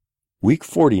Week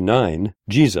 49,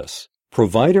 Jesus,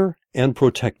 Provider and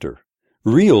Protector.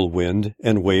 Real wind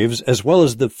and waves, as well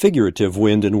as the figurative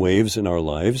wind and waves in our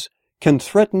lives, can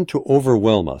threaten to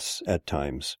overwhelm us at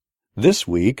times. This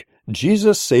week,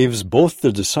 Jesus saves both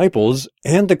the disciples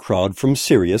and the crowd from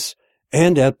serious,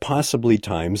 and at possibly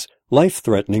times,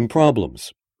 life-threatening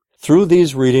problems. Through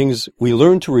these readings, we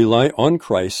learn to rely on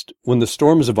Christ when the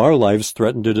storms of our lives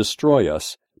threaten to destroy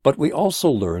us, but we also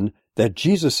learn that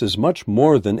Jesus is much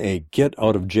more than a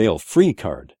get-out-of-jail-free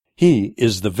card. He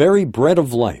is the very bread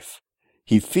of life.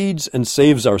 He feeds and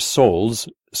saves our souls,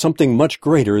 something much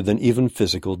greater than even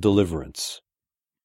physical deliverance.